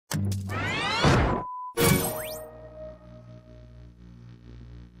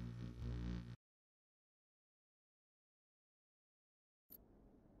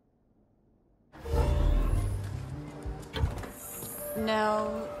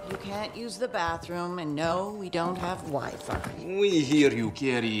No, you can't use the bathroom, and no, we don't have Wi-Fi. We hear you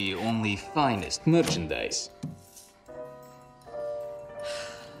carry only finest merchandise.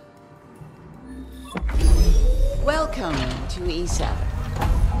 Welcome to E7,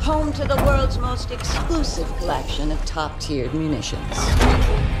 home to the world's most exclusive collection of top-tiered munitions.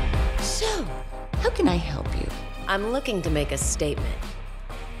 So, how can I help you? I'm looking to make a statement.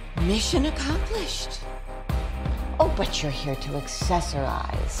 Mission accomplished. Oh, but you're here to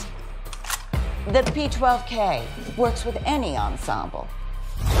accessorize. The P12K works with any ensemble.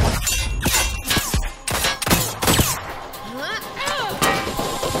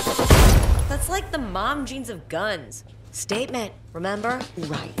 That's like the mom jeans of guns. Statement, remember?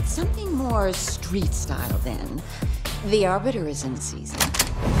 Right, something more street style then. The Arbiter is in season.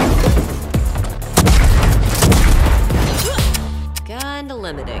 Kinda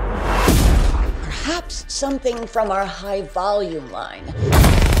limiting. Perhaps something from our high volume line.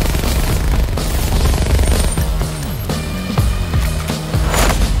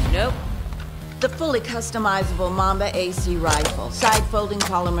 Nope. The fully customizable Mamba AC rifle, side-folding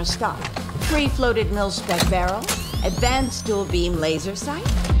polymer stock, free-floated mil-spec barrel, advanced dual-beam laser sight.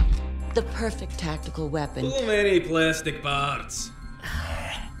 The perfect tactical weapon. Too many plastic parts.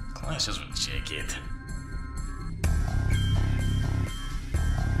 Classes will check it.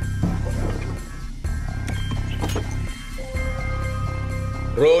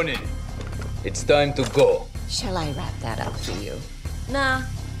 Ronin, it's time to go. Shall I wrap that up for you? Nah,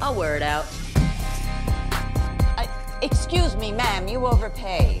 I'll wear it out. Excuse me, ma'am, you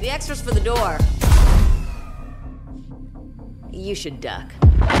overpaid. The extra's for the door. You should duck.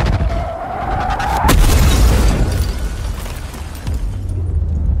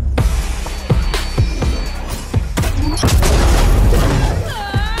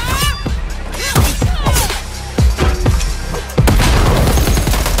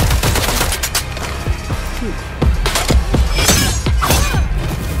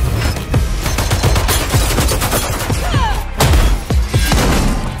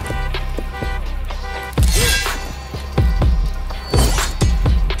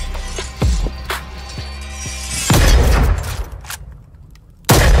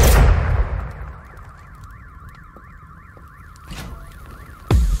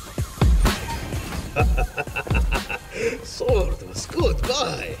 Sword was good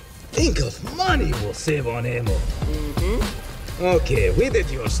buy. Think of money we'll save on ammo. Mm-hmm. Okay, we did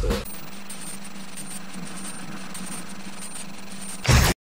your store.